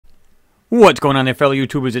What's going on there, fellow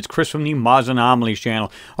YouTubers? It's Chris from the Mars Anomalies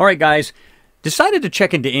channel. Alright guys, decided to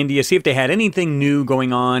check into India, see if they had anything new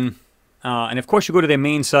going on. And of course you go to their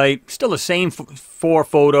main site, still the same four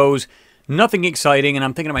photos, nothing exciting. And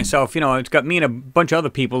I'm thinking to myself, you know, it's got me and a bunch of other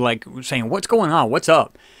people like saying, what's going on? What's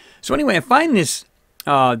up? So anyway, I find this,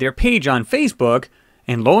 their page on Facebook,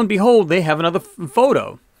 and lo and behold, they have another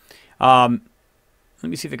photo. Let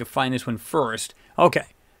me see if I can find this one first. Okay.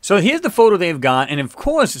 So here's the photo they've got, and of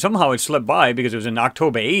course, somehow it slipped by because it was in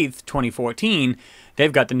October 8th, 2014.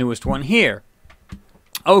 They've got the newest one here.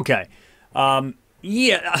 Okay.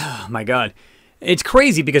 Yeah, oh my God. It's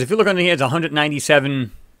crazy because if you look under here, it's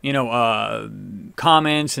 197, you know,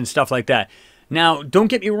 comments and stuff like that. Now, don't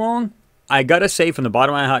get me wrong. I gotta say from the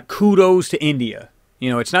bottom of my heart, kudos to India. You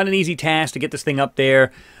know, it's not an easy task to get this thing up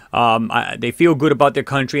there. They feel good about their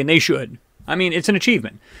country, and they should. I mean, it's an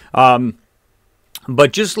achievement.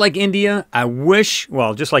 But just like India, I wish,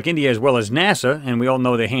 well, just like India as well as NASA, and we all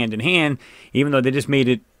know they're hand in hand, even though they just made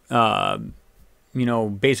it, you know,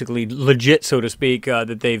 basically legit, so to speak,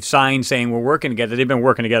 that they've signed saying we're working together. They've been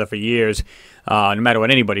working together for years, no matter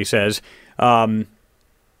what anybody says. And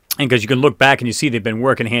because you can look back and you see they've been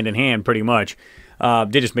working hand in hand pretty much.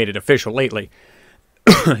 They just made it official lately.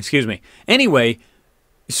 Excuse me. Anyway,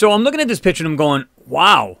 so I'm looking at this picture and I'm going,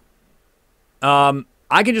 wow.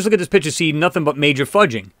 I can just look at this picture and see nothing but major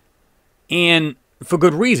fudging. And for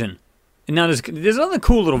good reason. And now there's another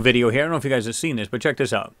cool little video here. I don't know if you guys have seen this, but check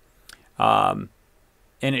this out. And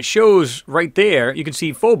it shows right there, you can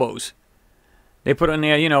see Phobos. They put on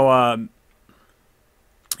there, you know,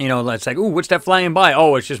 it's like, ooh, what's that flying by?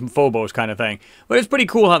 Oh, it's just Phobos kind of thing. But it's pretty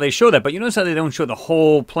cool how they show that. But you notice how they don't show the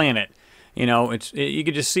whole planet. You know, you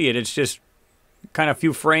can just see it. It's just kind of a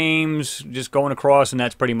few frames just going across, and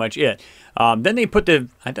that's pretty much it. Then they put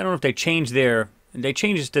I don't know if they changed it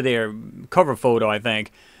to their cover photo, I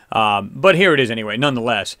think. But here it is anyway,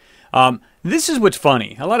 nonetheless. This is what's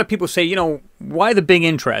funny. A lot of people say, you know, why the big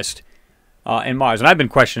interest in Mars? And I've been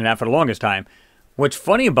questioning that for the longest time. What's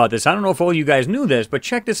funny about this, I don't know if all you guys knew this, but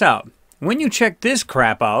check this out. When you check this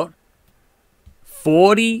crap out,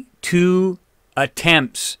 42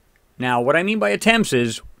 attempts. Now, what I mean by attempts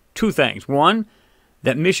is two things. One,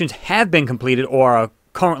 that missions have been completed or are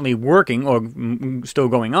currently working or still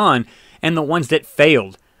going on, and the ones that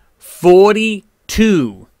failed.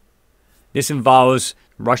 42. This involves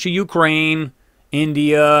Russia, Ukraine,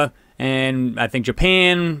 India, and I think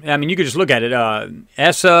Japan. I mean, you could just look at it.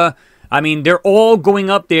 I.S.R.O. I mean, they're all going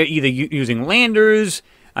up there either using landers.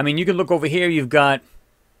 I mean, you can look over here. You've got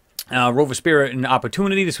Rover Spirit and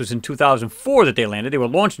Opportunity. This was in 2004 that they landed. They were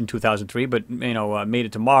launched in 2003, but you know, made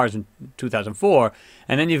it to Mars in 2004.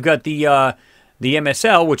 And then you've got the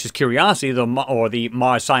MSS, which is Curiosity, or the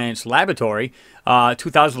Mars Science Laboratory,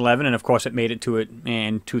 2011, and of course it made it to it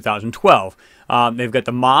in 2012. They've got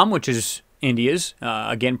the MOM, which is India's.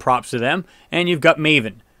 Again, props to them. And you've got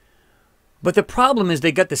Maven. But the problem is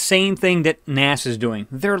they got the same thing that NASA's doing.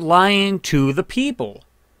 They're lying to the people.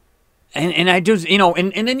 And I just, you know,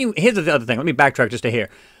 and then here's the other thing. Let me backtrack just to here.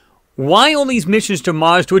 Why all these missions to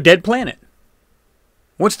Mars to a dead planet?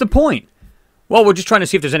 What's the point? Well, we're just trying to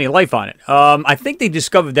see if there's any life on it. I think they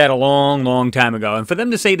discovered that a long, long time ago. And for them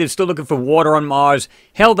to say they're still looking for water on Mars,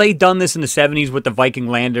 hell, they done this in the 70s with the Viking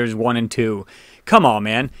landers 1 and 2. Come on,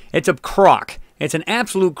 man. It's a crock. It's an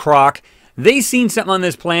absolute crock. They seen something on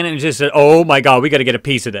this planet and just said, oh my God, we got to get a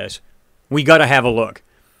piece of this. We got to have a look.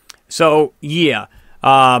 So, yeah.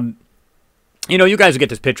 You know, you guys will get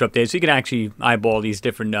this picture up there, so you can actually eyeball these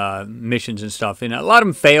different missions and stuff. And a lot of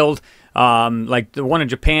them failed. Like the one in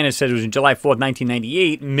Japan, it said it was in July 4th,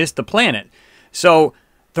 1998, missed the planet. So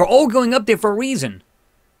they're all going up there for a reason.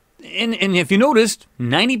 And if you noticed,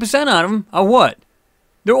 90% of them are what?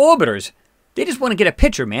 They're orbiters. They just want to get a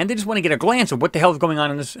picture, man. They just want to get a glance of what the hell is going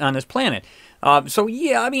on this planet. So,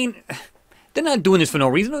 yeah, I mean, they're not doing this for no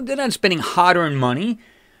reason. They're not spending hard-earned money.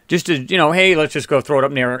 Just to, you know, hey, let's just go throw it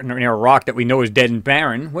up near a rock that we know is dead and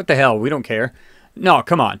barren. What the hell? We don't care. No,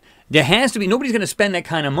 come on. There has to be, nobody's going to spend that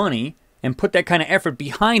kind of money and put that kind of effort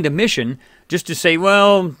behind a mission just to say,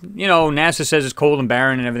 well, you know, NASA says it's cold and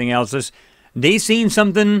barren and everything else. They seen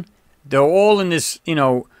something. They're all in this,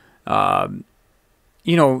 they're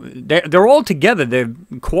all together. They're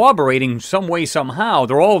cooperating some way, somehow.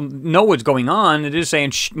 They all know what's going on. They're just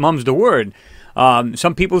saying, shh, mum's the word.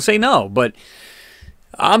 Some people say no, but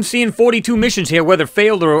I'm seeing 42 missions here, whether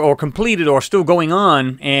failed or completed or still going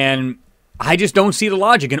on, and I just don't see the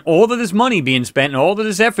logic in all of this money being spent and all of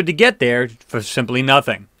this effort to get there for simply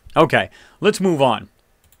nothing. Okay, let's move on,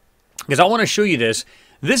 because I want to show you this.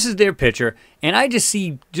 This is their picture, and I just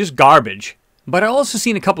see just garbage. But I also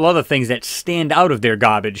seen a couple other things that stand out of their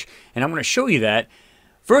garbage, and I'm going to show you that.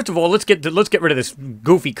 First of all, let's get rid of this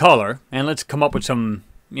goofy color, and let's come up with some,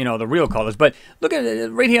 you know, the real colors. But look at it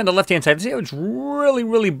right here on the left-hand side. See how it's really,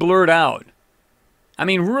 really blurred out. I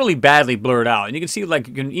mean, really badly blurred out. And you can see, like,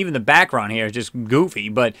 even the background here is just goofy.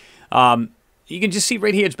 But you can just see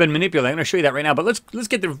right here it's been manipulated. I'm going to show you that right now. But let's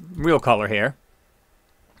get the real color here.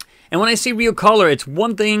 And when I say real color, it's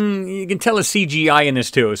one thing, you can tell is CGI in this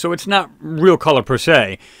too. So it's not real color per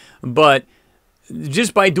se. But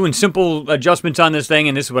just by doing simple adjustments on this thing,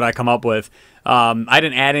 and this is what I come up with, I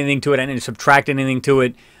didn't add anything to it. I didn't subtract anything to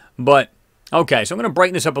it. But, okay, so I'm going to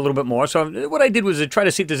brighten this up a little bit more. So what I did was to try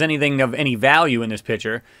to see if there's anything of any value in this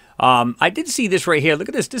picture. I did see this right here. Look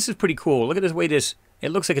at this. This is pretty cool. Look at this way it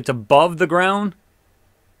looks like it's above the ground.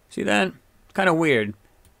 See that? Kind of weird.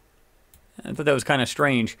 I thought that was kind of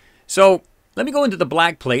strange. So let me go into the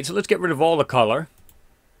black plate. So let's get rid of all the color.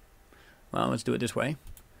 Well, let's do it this way.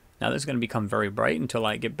 Now this is going to become very bright until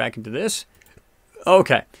I get back into this.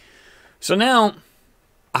 Okay. So now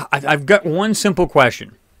I've got one simple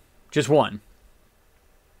question. Just one.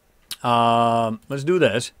 Let's do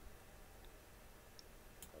this.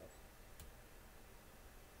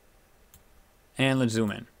 And let's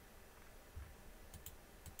zoom in.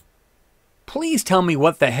 Please tell me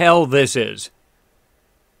what the hell this is.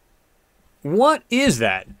 What is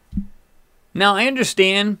that? Now, I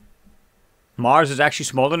understand Mars is actually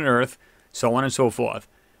smaller than Earth, so on and so forth.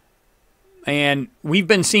 And we've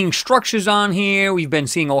been seeing structures on here. We've been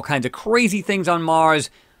seeing all kinds of crazy things on Mars.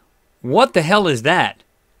 What the hell is that?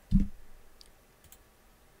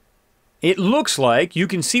 It looks like, you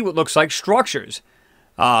can see what looks like structures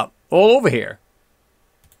all over here.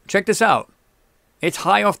 Check this out. It's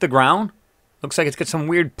high off the ground. Looks like it's got some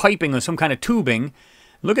weird piping or some kind of tubing.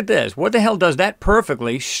 Look at this. What the hell does that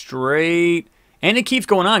perfectly straight? And it keeps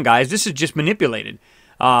going on, guys. This is just manipulated.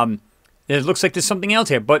 It looks like there's something else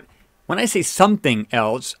here. But when I say something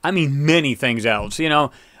else, I mean many things else. You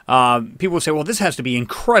know, people will say, well, this has to be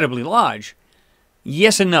incredibly large.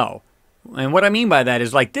 Yes and no. And what I mean by that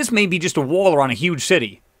is, like, this may be just a wall around a huge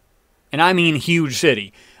city. And I mean huge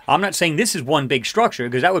city. I'm not saying this is one big structure,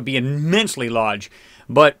 because that would be immensely large.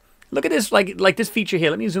 But look at this, like this feature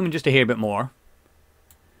here. Let me zoom in just a hair bit more.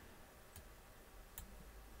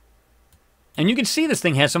 And you can see this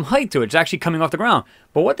thing has some height to it. It's actually coming off the ground.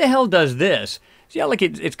 But what the hell does this? See how, like,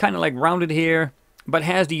 it's kind of like rounded here, but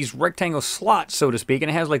has these rectangle slots, so to speak.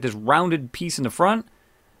 And it has like this rounded piece in the front.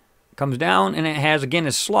 Comes down, and it has, again,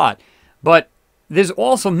 a slot. But there's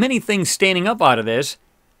also many things standing up out of this.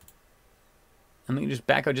 Let me just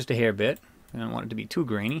back out just a hair bit. I don't want it to be too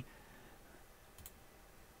grainy.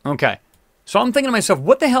 Okay. So I'm thinking to myself,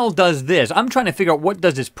 what the hell does this? I'm trying to figure out what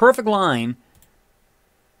does this perfect line.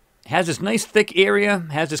 Has this nice thick area.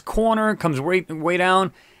 Has this corner. Comes way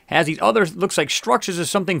down. Has these other, looks like structures or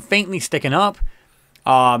something faintly sticking up.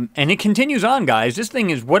 And it continues on, guys. This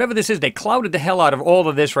thing is, whatever this is, they clouded the hell out of all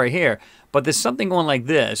of this right here. But there's something going like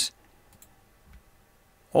this.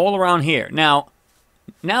 All around here. Now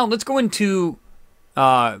let's go into...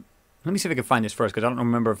 let me see if I can find this first, because I don't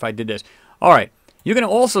remember if I did this. All right. You're going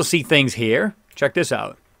to also see things here. Check this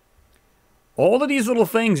out. All of these little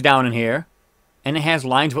things down in here. And it has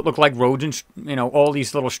lines what look like roads and, you know, all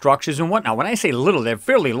these little structures and whatnot. When I say little, they're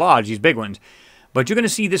fairly large, these big ones. But you're going to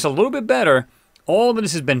see this a little bit better. All of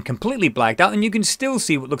this has been completely blacked out. And you can still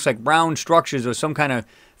see what looks like round structures or some kind of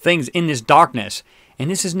things in this darkness. And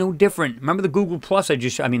this is no different. Remember the Google Plus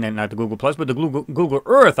I mean, not the Google Plus, but the Google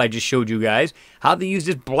Earth I just showed you guys. How they use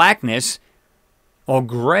this blackness or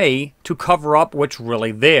gray to cover up what's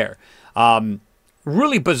really there.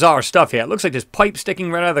 Really bizarre stuff here. It looks like this pipe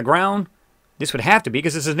sticking right out of the ground. This would have to be,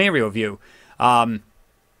 because this is an aerial view. And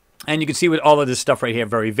you can see with all of this stuff right here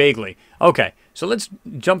very vaguely. Okay, so let's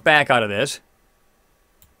jump back out of this.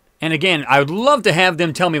 And again, I would love to have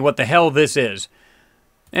them tell me what the hell this is.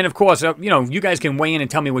 And of course, you know, you guys can weigh in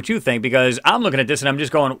and tell me what you think, because I'm looking at this and I'm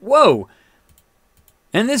just going, whoa.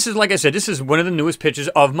 And this is, like I said, this is one of the newest pictures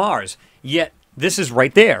of Mars. Yet, this is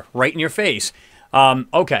right there, right in your face.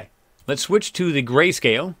 Okay, let's switch to the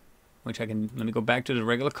grayscale, which let me go back to the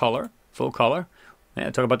regular color. Full color. Yeah,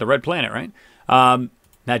 talk about the red planet, right?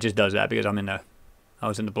 That just does that because I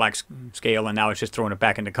was in the black scale, and now it's just throwing it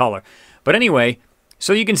back into color. But anyway,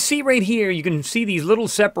 so you can see right here, you can see these little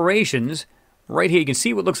separations right here. You can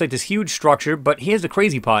see what looks like this huge structure, but here's the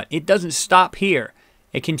crazy part. It doesn't stop here.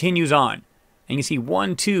 It continues on. And you can see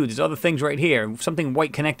 1, 2, there's other things right here, something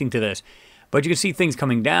white connecting to this. But you can see things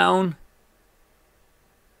coming down,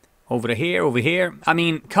 over to here, over here. I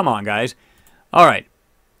mean, come on, guys. All right.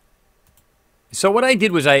 So what I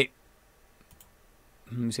did was let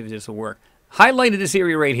me see if this will work. highlighted this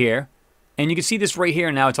area right here, and you can see this right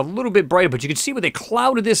here now. It's a little bit brighter, but you can see where they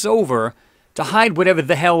clouded this over to hide whatever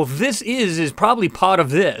the hell this is probably part of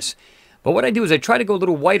this. But what I do is I try to go a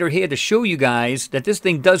little whiter here to show you guys that this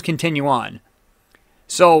thing does continue on.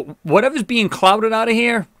 So whatever's being clouded out of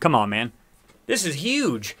here, come on, man. This is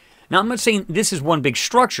huge. Now, I'm not saying this is one big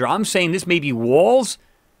structure. I'm saying this may be walls.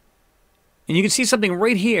 And you can see something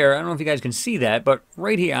right here. I don't know if you guys can see that, but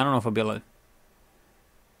right here, I don't know if I'll be able to.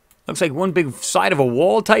 Looks like one big side of a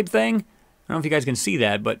wall type thing. I don't know if you guys can see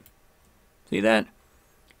that, but see that?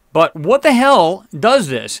 But what the hell does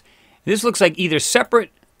this? This looks like either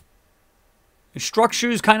separate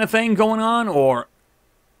structures kind of thing going on, or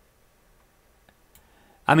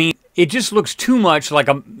I mean, it just looks too much like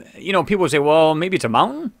a, you know, people would say, well, maybe it's a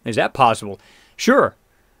mountain? Is that possible? Sure.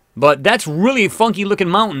 But that's really a funky looking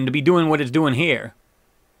mountain to be doing what it's doing here.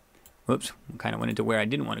 Whoops, kind of went into where I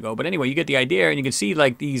didn't want to go. But anyway, you get the idea, and you can see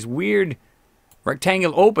like these weird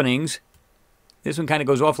rectangular openings. This one kind of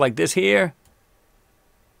goes off like this here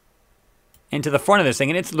into the front of this thing,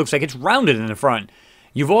 and it looks like it's rounded in the front.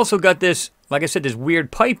 You've also got this, like I said, this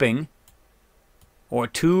weird piping or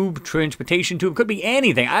tube, transportation tube. Could be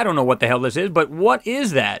anything. I don't know what the hell this is, but what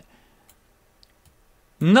is that?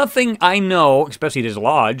 Nothing I know, especially this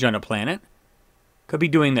large on a planet, could be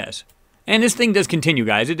doing this. And this thing does continue,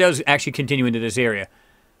 guys. It does actually continue into this area.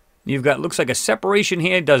 You've got, looks like a separation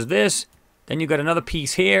here, does this. Then you've got another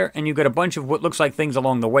piece here, and you've got a bunch of what looks like things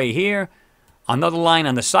along the way here. Another line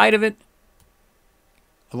on the side of it.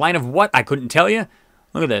 A line of what? I couldn't tell you.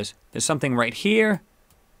 Look at this. There's something right here.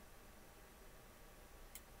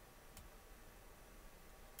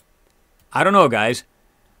 I don't know, guys.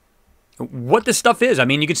 What this stuff is. I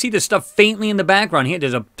mean, you can see this stuff faintly in the background here.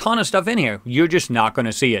 There's a ton of stuff in here. You're just not going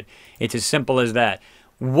to see it. It's as simple as that.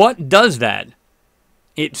 What does that?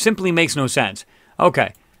 It simply makes no sense.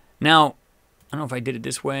 Okay. Now, I don't know if I did it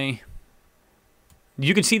this way.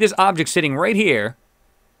 You can see this object sitting right here.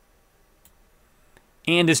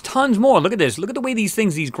 And there's tons more. Look at this. Look at the way these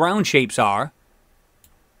things, these ground shapes are.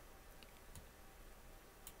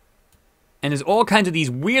 And there's all kinds of these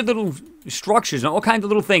weird little structures and all kinds of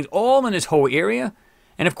little things all in this whole area.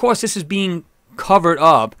 And of course, this is being covered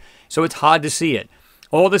up, so it's hard to see it.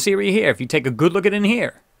 All this area here, if you take a good look at it in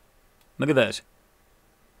here. Look at this.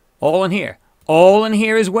 All in here. All in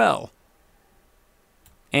here as well.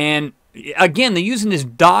 And again, they're using this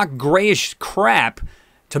dark grayish crap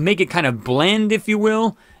to make it kind of blend, if you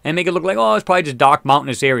will, and make it look like, oh, it's probably just dark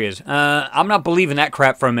mountainous areas. I'm not believing that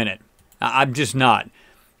crap for a minute. I'm just not.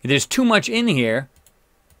 There's too much in here.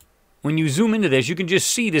 When you zoom into this, you can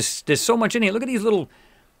just see this. There's so much in here. Look at these little,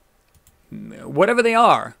 whatever they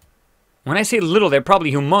are. When I say little, they're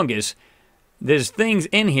probably humongous. There's things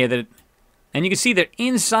in here that, and you can see that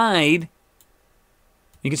inside,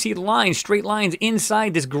 you can see lines, straight lines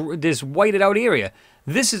inside this whited out area.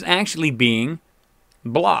 This is actually being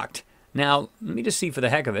blocked. Now, let me just see for the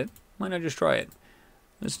heck of it. Why not just try it?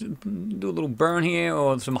 Let's do a little burn here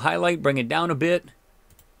or some highlight, bring it down a bit.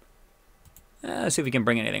 Let's see if we can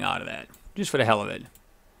bring anything out of that, just for the hell of it.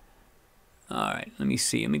 All right, let me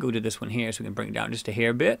see. Let me go to this one here so we can bring it down just a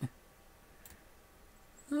hair bit.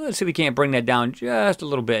 Let's see if we can't bring that down just a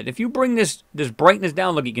little bit. If you bring this brightness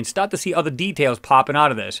down, look, you can start to see other details popping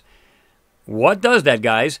out of this. What does that,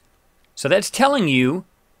 guys? So that's telling you,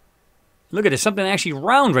 look at this, something actually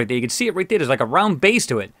round right there. You can see it right there. There's like a round base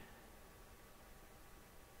to it.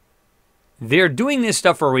 They're doing this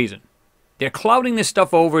stuff for a reason. They're clouding this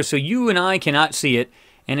stuff over so you and I cannot see it,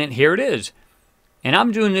 and then here it is. And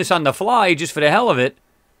I'm doing this on the fly just for the hell of it,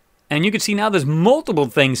 and you can see now there's multiple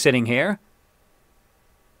things sitting here.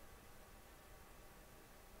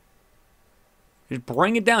 Just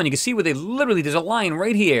bring it down. You can see where they literally, there's a line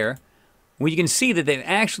right here where you can see that they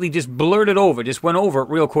actually just blurred it over, just went over it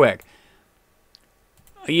real quick.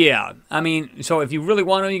 Yeah, I mean, so if you really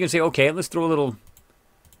want to, you can say, okay, let's throw a little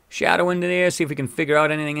shadow into there, see if we can figure out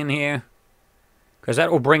anything in here. Because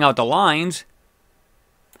that will bring out the lines.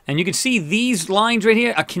 And you can see these lines right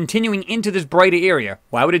here are continuing into this brighter area.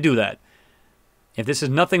 Why would it do that? If this is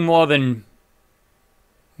nothing more than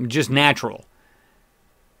just natural.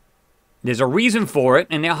 There's a reason for it,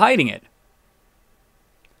 and they're hiding it.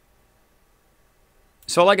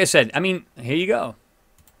 So like I said, I mean, here you go.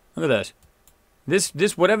 Look at this.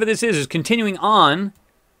 This whatever this is continuing on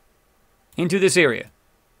into this area.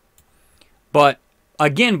 But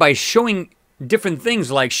again, by showing different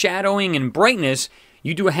things like shadowing and brightness,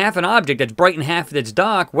 you do half an object that's bright and half that's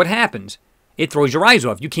dark, what happens? It throws your eyes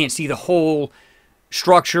off. You can't see the whole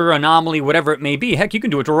structure, anomaly, whatever it may be. Heck, you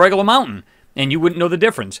can do it to a regular mountain, and you wouldn't know the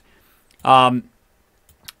difference. And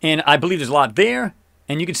I believe there's a lot there,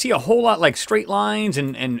 And you can see a whole lot like straight lines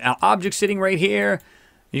and objects sitting right here.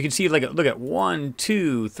 You can see, like, look at 1,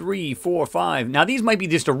 2, 3, 4, 5. Now, these might be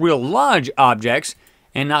just the real large objects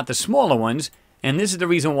and not the smaller ones. And this is the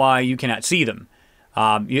reason why you cannot see them.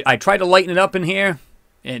 I tried to lighten it up in here,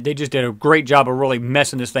 and they just did a great job of really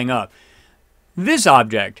messing this thing up. This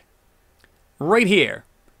object, right here,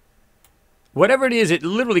 whatever it is, it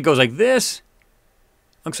literally goes like this.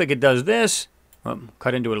 Looks like it does this. Oh,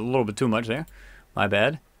 cut into it a little bit too much there. My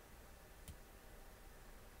bad.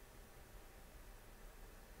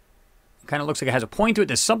 Kind of looks like it has a point to it.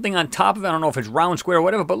 There's something on top of it. I don't know if it's round, square, or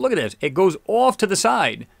whatever, but look at this. It goes off to the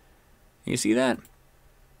side. You see that?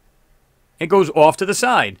 It goes off to the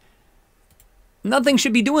side. Nothing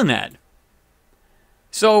should be doing that.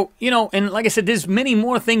 So, you know, and like I said, there's many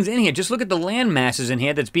more things in here. Just look at the land masses in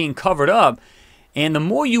here that's being covered up. And the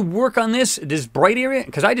more you work on this bright area,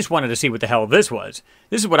 because I just wanted to see what the hell this was.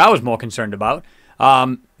 This is what I was more concerned about.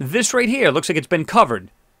 This right here looks like it's been covered.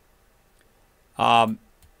 And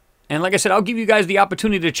like I said, I'll give you guys the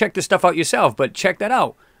opportunity to check this stuff out yourself, but check that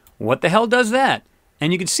out. What the hell does that?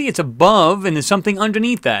 And you can see it's above and there's something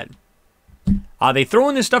underneath that. Are they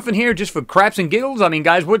throwing this stuff in here just for craps and giggles? I mean,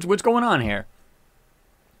 guys, what's going on here?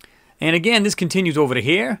 And again, this continues over to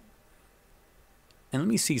here. And let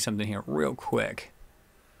me see something here real quick.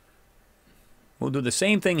 We'll do the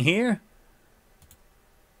same thing here.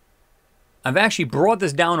 I've actually brought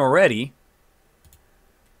this down already,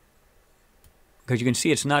 because you can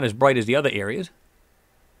see it's not as bright as the other areas.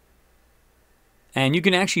 And you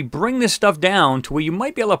can actually bring this stuff down to where you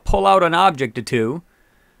might be able to pull out an object or two.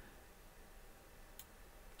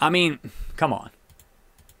 I mean, come on.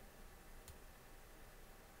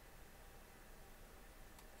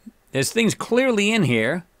 There's things clearly in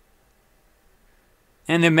here,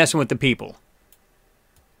 and they're messing with the people.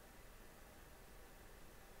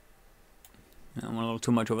 I went a little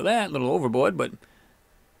too much over that, a little overboard, but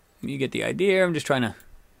you get the idea. I'm just trying to,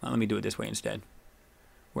 well, let me do it this way instead.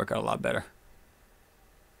 Work out a lot better.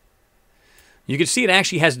 You can see it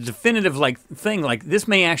actually has a definitive thing, like this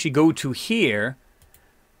may actually go to here.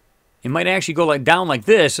 It might actually go like down like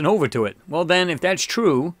this and over to it. Well then, if that's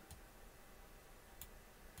true,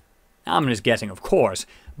 I'm just guessing, of course.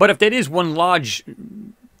 But if that is one large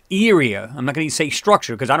area, I'm not going to say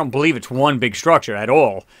structure, because I don't believe it's one big structure at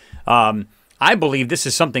all. I believe this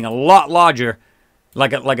is something a lot larger,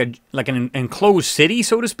 like an enclosed city,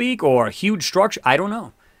 so to speak, or a huge structure. I don't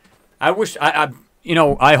know. I wish,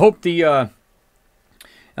 I hope the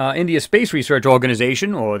India Space Research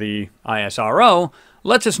Organization, or the I.S.R.O,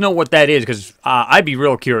 lets us know what that is, because I'd be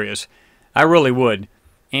real curious. I really would.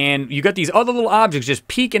 And you got these other little objects just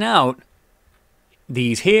peeking out.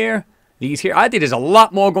 These here, these here. I think there's a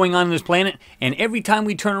lot more going on this planet, and every time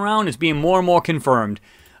we turn around, it's being more and more confirmed.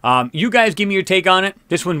 You guys give me your take on it.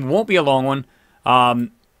 This one won't be a long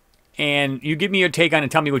one. And you give me your take on it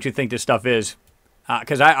and tell me what you think this stuff is.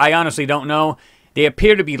 Because I honestly don't know. They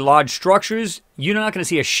appear to be large structures. You're not going to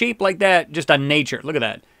see a shape like that just on nature. Look at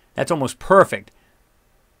that. That's almost perfect.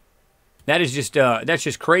 That is just, that's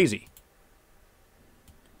just crazy.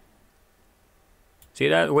 See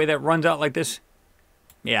that, the way that runs out like this?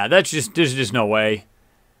 Yeah, there's just no way.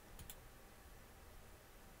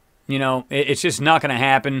 You know, it's just not going to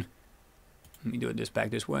happen. Let me do it back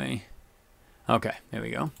this way. Okay, there we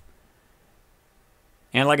go.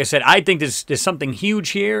 And like I said, I think there's something huge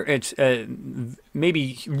here. It's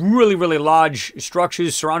maybe really, really large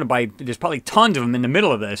structures surrounded by, there's probably tons of them in the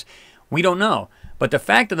middle of this. We don't know. But the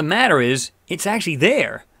fact of the matter is, it's actually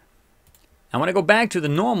there. And when I go back to the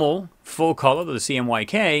normal full color, the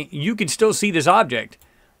CMYK, you can still see this object.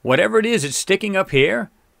 Whatever it is, it's sticking up here,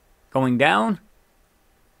 going down.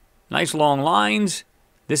 Nice long lines.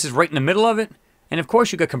 This is right in the middle of it. And of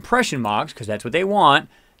course, you got compression marks, because that's what they want.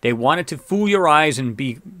 They want it to fool your eyes and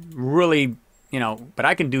be really, but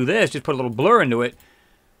I can do this, just put a little blur into it.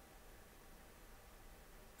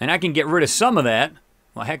 And I can get rid of some of that.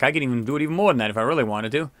 Well, heck, I can even do it even more than that if I really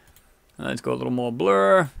wanted to. Let's go a little more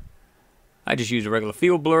blur. I just use a regular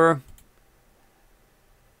field blur.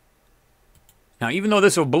 Now, even though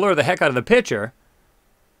this will blur the heck out of the picture,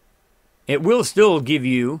 it will still give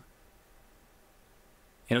you,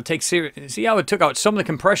 it'll take, see how it took out some of the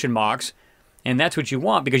compression marks, and that's what you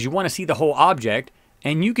want, because you want to see the whole object,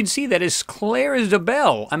 and you can see that it's clear as a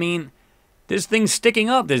bell. I mean, this thing's sticking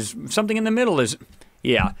up, there's something in the middle,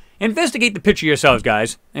 yeah. Investigate the picture yourselves,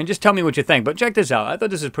 guys, and just tell me what you think, but check this out, I thought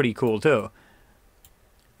this is pretty cool, too.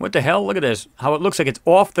 What the hell? Look at this. How it looks like it's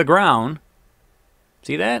off the ground.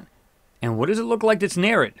 See that? And what does it look like that's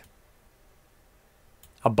near it?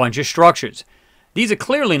 A bunch of structures. These are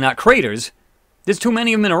clearly not craters. There's too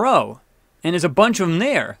many of them in a row. And there's a bunch of them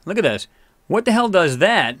there. Look at this. What the hell does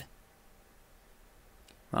that?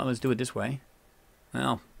 Well, let's do it this way.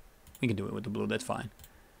 Well, we can do it with the blue. That's fine.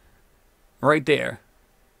 Right there.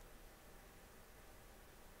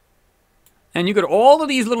 And you got all of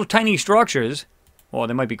these little tiny structures. Well,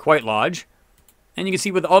 they might be quite large. And you can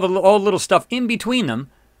see with all the little stuff in between them.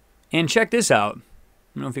 And check this out. I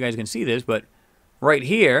don't know if you guys can see this, but right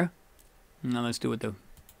here. Now let's do it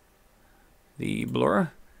the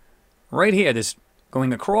blur. Right here, this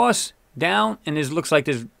going across, down, and this looks like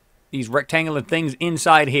there's these rectangular things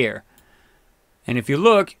inside here. And if you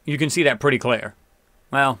look, you can see that pretty clear.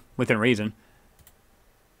 Well, within reason.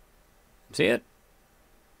 See it?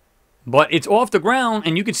 But it's off the ground,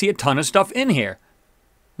 and you can see a ton of stuff in here.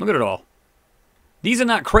 Look at it all. These are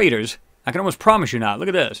not craters. I can almost promise you not. Look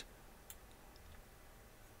at this.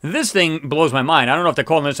 This thing blows my mind. I don't know if they're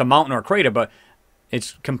calling this a mountain or a crater, but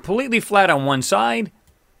it's completely flat on one side.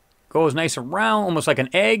 Goes nice around, almost like an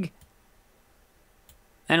egg.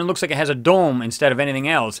 And it looks like it has a dome instead of anything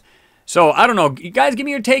else. So, I don't know. You guys give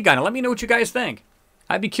me your take on it. Let me know what you guys think.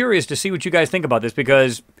 I'd be curious to see what you guys think about this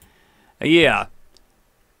because, yeah,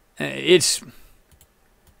 I'm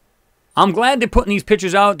glad they're putting these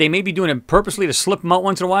pictures out. They may be doing it purposely to slip them out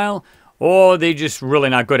once in a while, or they just really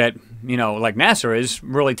not good at, you know, like NASA is,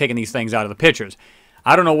 really taking these things out of the pictures.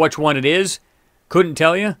 I don't know which one it is. Couldn't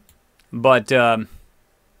tell you. But, and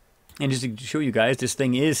just to show you guys, this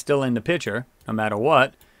thing is still in the picture, no matter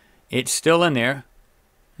what. It's still in there,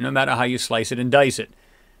 no matter how you slice it and dice it.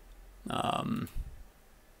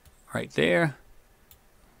 Right there.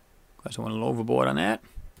 Guess I went a little overboard on that.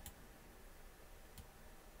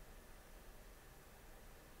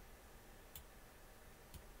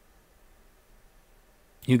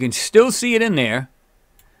 You can still see it in there.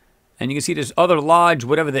 And you can see this other large,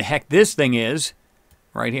 whatever the heck this thing is.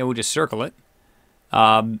 Right here, we'll just circle it.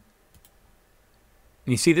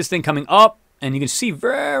 You see this thing coming up, and you can see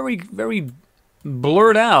very, very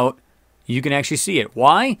blurred out. You can actually see it.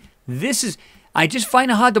 Why? I just find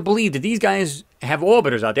it hard to believe that these guys have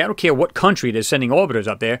orbiters out there. I don't care what country they're sending orbiters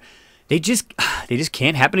up there. They just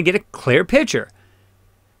can't happen to get a clear picture.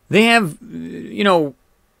 They have, you know,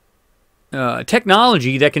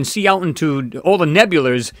 technology that can see out into all the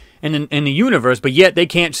nebulas in the universe, but yet they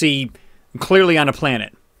can't see clearly on a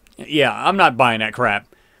planet. Yeah, I'm not buying that crap.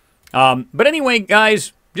 But anyway,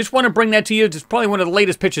 guys, just want to bring that to you. It's probably one of the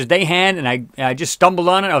latest pictures they had, and I just stumbled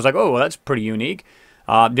on it. I was like, oh, well, that's pretty unique.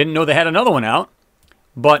 Didn't know they had another one out.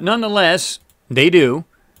 But nonetheless, they do.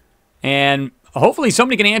 And hopefully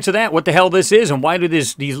somebody can answer that, what the hell this is, and why do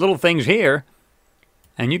these little things here.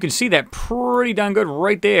 And you can see that pretty darn good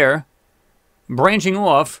right there, branching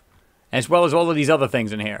off, as well as all of these other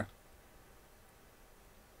things in here.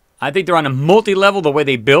 I think they're on a multi-level the way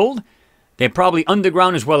they build. They're probably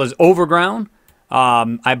underground as well as overground.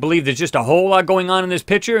 I believe there's just a whole lot going on in this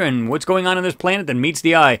picture and what's going on in this planet that meets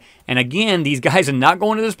the eye. And again, these guys are not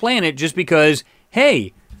going to this planet just because,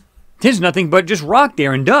 hey, there's nothing but just rock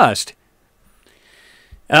there and dust.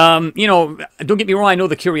 You know, don't get me wrong, I know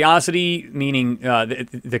the curiosity, meaning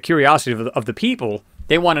the curiosity of the people.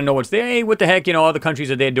 They want to know what's there. Hey, what the heck, you know, other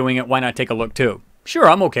countries are there doing it. Why not take a look too? Sure,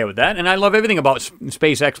 I'm okay with that. And I love everything about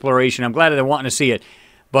space exploration. I'm glad that they're wanting to see it.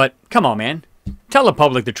 But come on, man. Tell the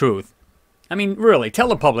public the truth. I mean, really, tell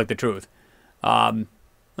the public the truth. Look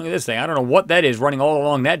at this thing. I don't know what that is running all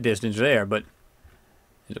along that distance there, but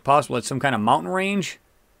is it possible it's some kind of mountain range?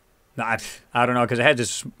 I don't know, because it had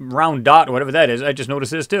this round dot or whatever that is. I just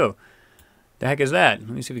noticed this too. The heck is that? Let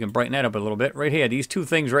me see if we can brighten that up a little bit. Right here, these two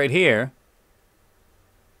things right here.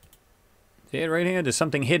 See it right here? There's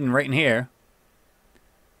something hidden right in here.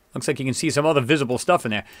 Looks like you can see some other visible stuff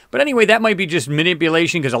in there. But anyway, that might be just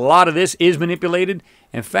manipulation because a lot of this is manipulated.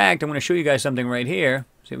 In fact, I'm going to show you guys something right here.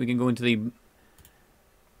 See if we can go into the...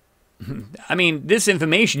 I mean, this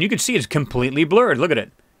information, you can see it's completely blurred. Look at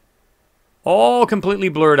it. All completely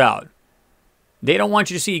blurred out. They don't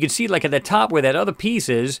want you to see. You can see like at the top where that other piece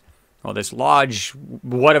is, or this large,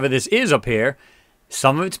 whatever this is up here,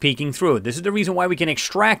 some of it's peeking through. This is the reason why we can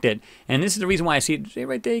extract it. And this is the reason why I see it. See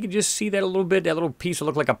right there, you can just see that a little bit. That little piece will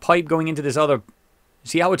look like a pipe going into this other.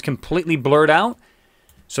 See how it's completely blurred out?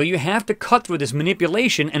 So you have to cut through this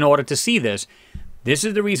manipulation in order to see this. This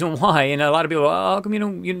is the reason why. And a lot of people, oh, how come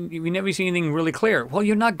you never see anything really clear? Well,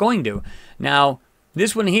 you're not going to. Now,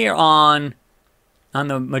 this one here on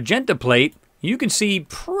the magenta plate, you can see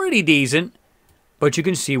pretty decent, but you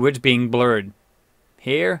can see where it's being blurred.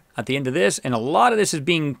 Here, at the end of this, and a lot of this is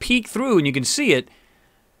being peeked through, and you can see it.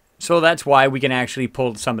 So that's why we can actually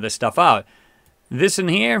pull some of this stuff out. This in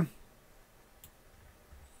here,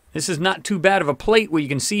 this is not too bad of a plate where you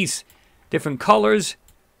can see different colors.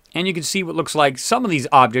 And you can see what looks like some of these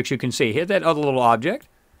objects you can see. Here's that other little object.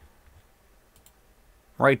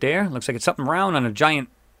 Right there. Looks like it's something round on a giant...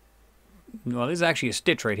 Well, there's actually a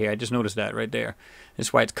stitch right here. I just noticed that right there.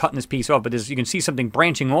 That's why it's cutting this piece off. But you can see something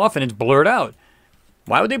branching off and it's blurred out.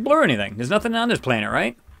 Why would they blur anything? There's nothing on this planet,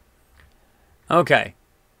 right? Okay.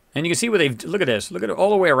 And you can see where they've... Look at this. Look at it all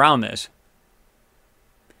the way around this.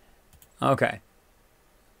 Okay.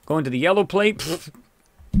 Going to the yellow plate. Pfft,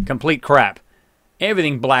 complete crap.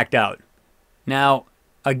 Everything blacked out. Now,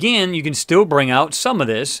 again, you can still bring out some of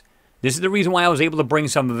this. This is the reason why I was able to bring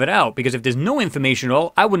some of it out. Because if there's no information at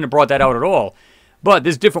all, I wouldn't have brought that out at all. But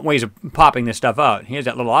there's different ways of popping this stuff out. Here's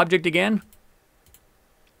that little object again.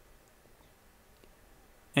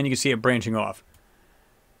 And you can see it branching off.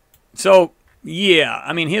 So, yeah.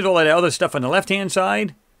 I mean, here's all that other stuff on the left-hand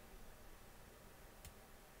side.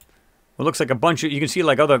 It looks like a bunch of... You can see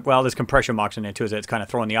like other... Well, there's compression marks in there too, so it's kind of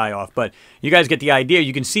throwing the eye off. But you guys get the idea.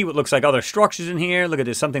 You can see what looks like other structures in here. Look at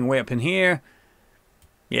this. Something way up in here.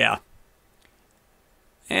 Yeah.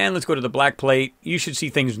 And let's go to the black plate. You should see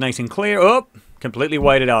things nice and clear. Oh, completely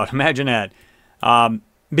whited out. Imagine that.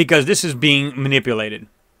 Because this is being manipulated.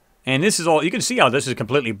 And this is all... You can see how this is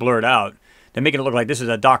completely blurred out. They're making it look like this is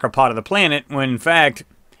a darker part of the planet, when in fact,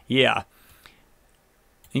 yeah.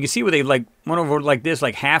 You can see where they like went over like this,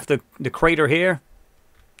 like half the crater here.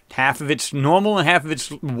 Half of it's normal and half of it's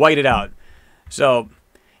whited out. So,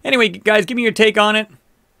 anyway, guys, give me your take on it.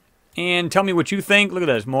 And tell me what you think. Look at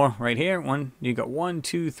this. More right here. You got 1,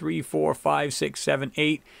 2, 3, 4, 5, 6, 7,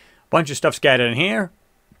 8. Bunch of stuff scattered in here.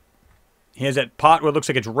 Here's that pot where it looks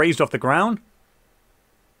like it's raised off the ground.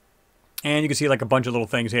 And you can see like a bunch of little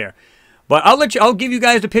things here. But I'll give you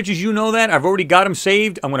guys the pictures. You know that. I've already got them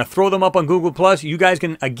saved. I'm going to throw them up on Google+. You guys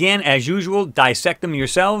can, again, as usual, dissect them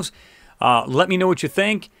yourselves. Let me know what you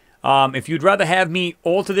think. If you'd rather have me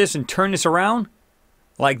alter this and turn this around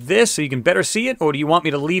like this so you can better see it, or do you want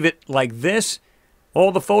me to leave it like this?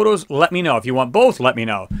 All the photos, let me know. If you want both, let me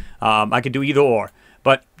know. I could do either or.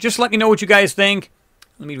 But just let me know what you guys think.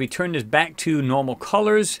 Let me return this back to normal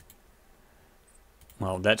colors.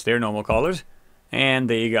 Well, that's their normal colors. And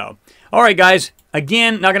there you go. All right, guys.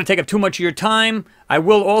 Again, not going to take up too much of your time. I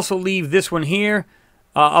will also leave this one here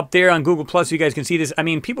up there on Google+, so you guys can see this. I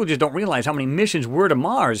mean, people just don't realize how many missions were to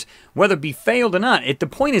Mars, whether it be failed or not. The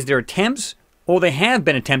point is they're attempts, or they have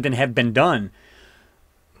been attempted and have been done.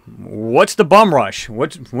 What's the bum rush?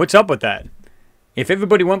 What's up with that? If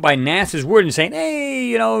everybody went by NASA's word and saying, hey,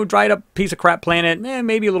 you know, dried up piece of crap planet,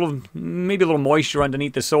 maybe a little moisture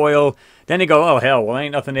underneath the soil, then they go, oh, hell, well,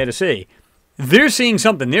 ain't nothing there to see. They're seeing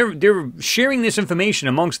something. They're sharing this information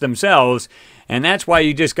amongst themselves, and that's why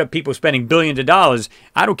you just got people spending billions of dollars.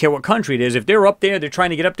 I don't care what country it is. If they're up there, they're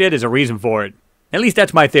trying to get up there, there's a reason for it. At least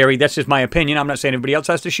that's my theory. That's just my opinion. I'm not saying everybody else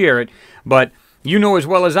has to share it, but you know as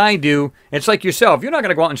well as I do, it's like yourself. You're not going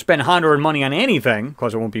to go out and spend hard-earned money on anything,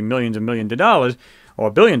 because it won't be millions and millions of dollars,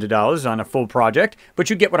 or billions of dollars on a full project,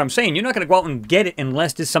 but you get what I'm saying. You're not going to go out and get it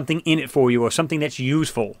unless there's something in it for you, or something that's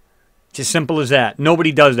useful. It's as simple as that.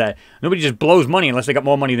 Nobody does that. Nobody just blows money unless they got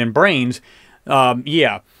more money than brains.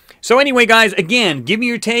 Yeah. So anyway, guys, again, give me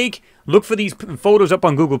your take. Look for these photos up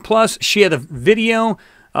on Google+. Share the video.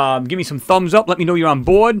 Give me some thumbs up. Let me know you're on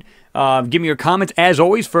board. Give me your comments. As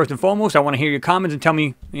always, first and foremost, I want to hear your comments and tell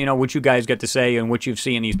me, you know, what you guys got to say and what you've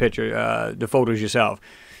seen in these pictures, the photos yourself.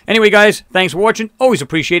 Anyway, guys, thanks for watching. Always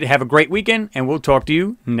appreciate it. Have a great weekend, and we'll talk to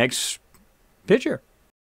you next picture.